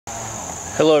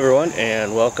Hello everyone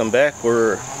and welcome back.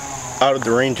 We're out of the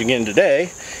range again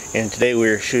today, and today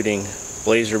we're shooting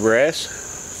blazer brass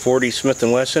 40 Smith &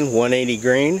 Wesson 180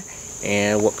 grain.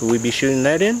 And what could we be shooting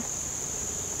that in?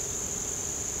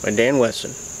 My Dan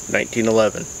Wesson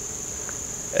 1911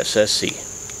 SSC.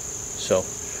 So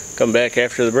come back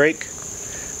after the break,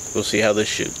 we'll see how this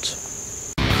shoots.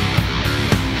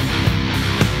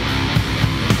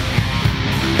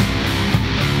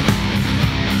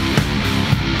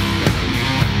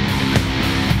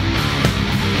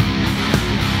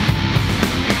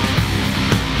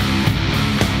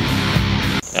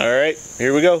 Alright,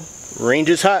 here we go. Range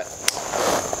is hot.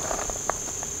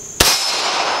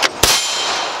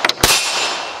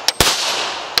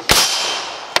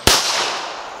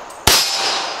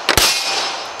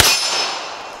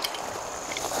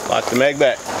 Lock the mag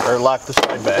back, or lock the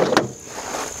slide back.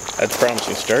 That's a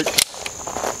promising start.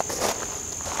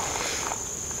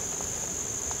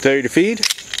 Ready to feed?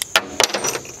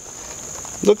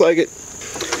 Look like it.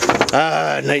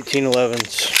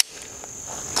 1911s.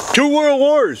 2 World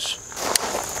Wars!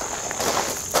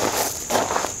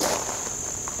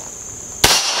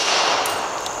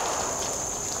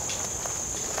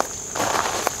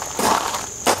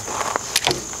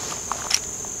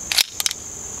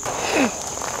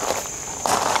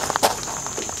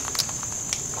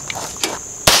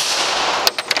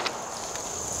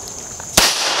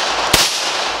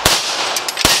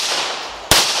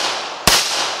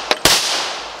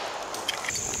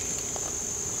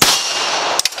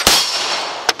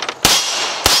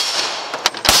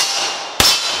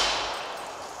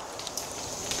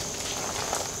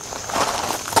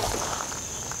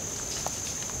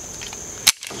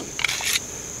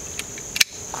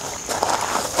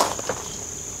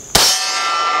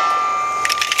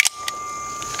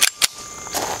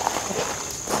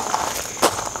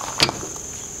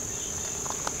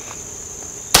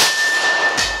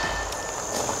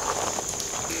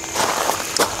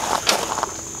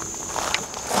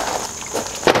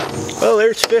 Well,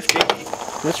 there's 50.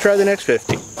 Let's try the next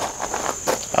 50.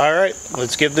 Alright,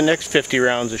 let's give the next 50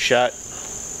 rounds a shot.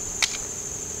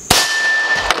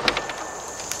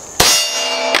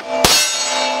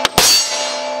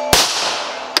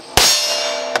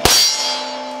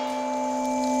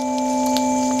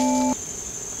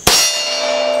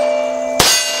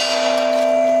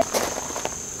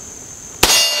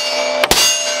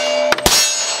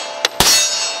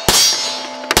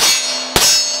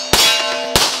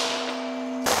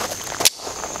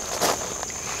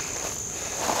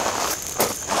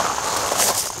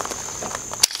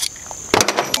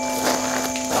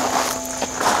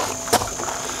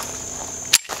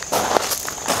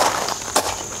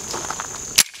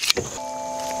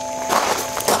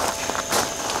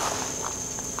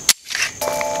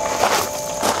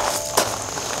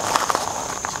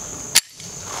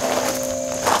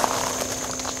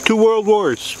 Two World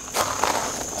Wars.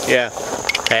 Yeah,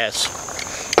 pass.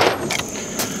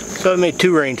 So I made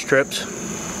 2 range trips.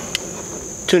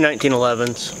 2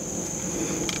 1911s.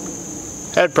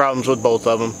 Had problems with both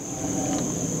of them.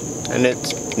 And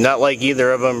it's not like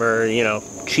either of them are, you know,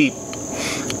 cheap.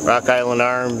 Rock Island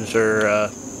Arms or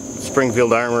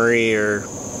Springfield Armory or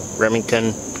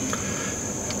Remington.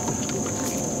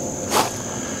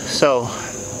 So,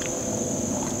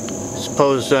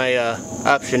 suppose my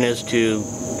option is to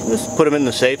just put them in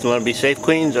the safe and let them be safe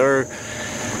cleans, or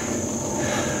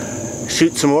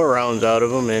shoot some more rounds out of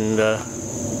them and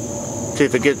see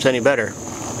if it gets any better.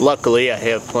 Luckily I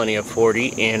have plenty of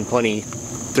 40 and plenty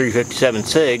 357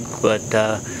 SIG, but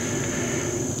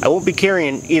I won't be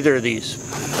carrying either of these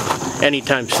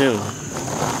anytime soon.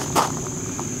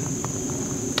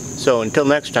 So until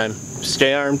next time,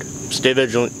 stay armed, stay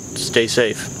vigilant, stay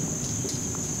safe.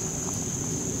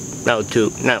 Not with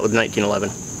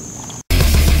 1911.